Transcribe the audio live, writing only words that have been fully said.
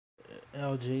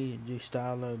LG G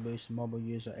Stylo Boost Mobile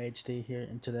user HD here,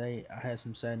 and today I had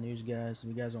some sad news, guys. If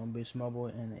you guys are on Boost Mobile,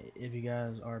 and if you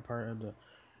guys are part of the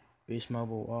Boost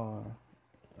Mobile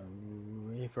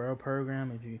referral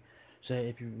program, if you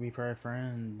refer a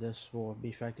friend, this will be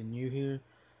affecting you here.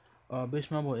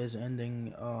 Boost Mobile is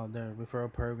ending their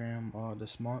referral program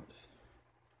this month,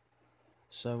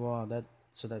 so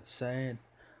that's sad.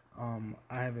 I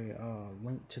have a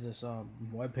link to this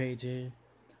web page here.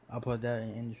 I'll put that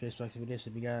in the description video. So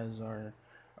if you guys are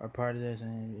part of this,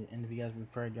 and if you guys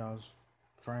refer y'all's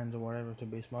friends or whatever to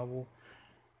Base Mobile,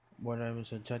 whatever,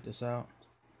 so check this out.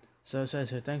 So it says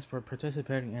here, thanks for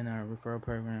participating in our referral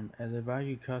program. As a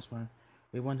valued customer,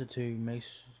 we wanted to make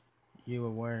you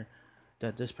aware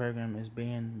that this program is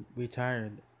being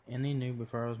retired. Any new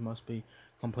referrals must be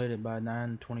completed by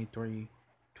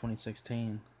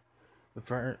 9/23/2016.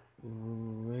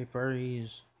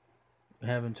 Referees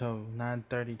have until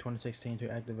 9/30/2016 to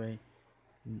activate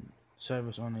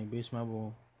service on a Boost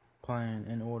Mobile plan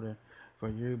in order for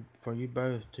you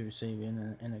both to receive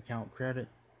an account credit.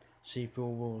 See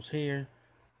full rules here.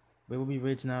 We will be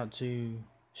reaching out to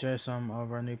share some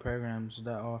of our new programs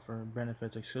that offer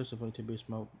benefits exclusively to Boost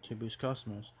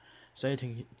customers. Stay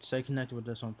connected with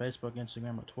us on Facebook,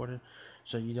 Instagram, or Twitter,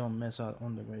 so you don't miss out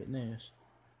on the great news.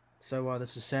 So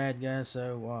this is sad, guys.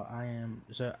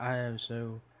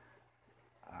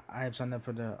 I have signed up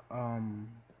for the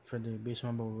Beast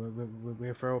Mobile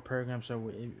referral program.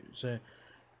 So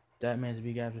that means if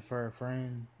you guys refer a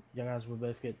friend, you guys will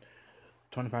both get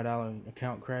 $25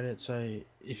 account credit. So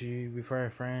if you refer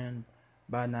a friend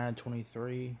by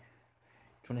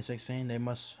 9/23/2016, they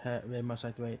must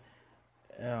activate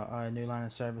a new line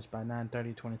of service by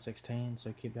 9/30/2016.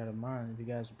 So keep that in mind if you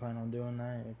guys are planning on doing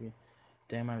that. If you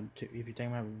think about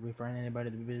referring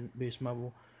anybody to Boost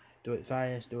Mobile, do it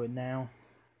fast, do it now,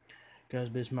 because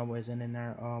Boost Mobile is in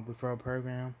their referral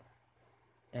program,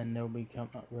 and they'll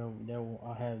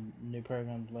have new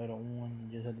programs later on.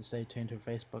 You just have to stay tuned to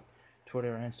Facebook,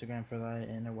 Twitter, or Instagram for that,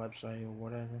 and their website or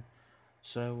whatever.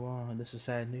 So this is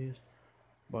sad news,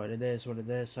 but it is what it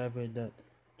is. Hopefully the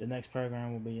next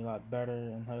program will be a lot better,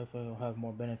 and hopefully it'll have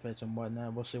more benefits and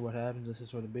whatnot. We'll see what happens. This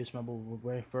is for the Boost Mobile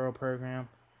referral program.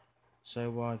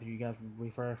 So if you guys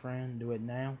refer a friend, do it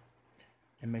now,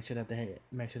 and make sure that they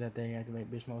activate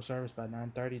Boost Mobile service by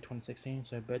 9/30/2016.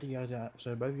 So both of you guys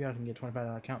can get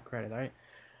 $25 account credit. All right.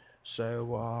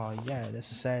 So yeah,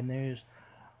 this is sad news,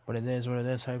 but it is what it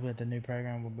is. Hopefully that the new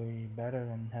program will be better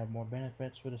and have more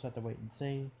benefits. We'll just have to wait and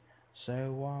see.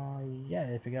 So yeah,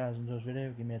 if you guys enjoyed this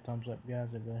video, give me a thumbs up,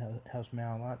 guys. It really helps me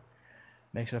out a lot.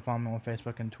 Make sure to follow me on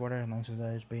Facebook and Twitter. Links to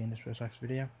those be in this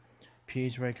video.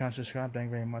 Please rate, comment, subscribe. Thank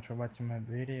you very much for watching my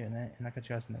video, and I'll catch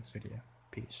you guys in the next video.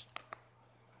 Peace.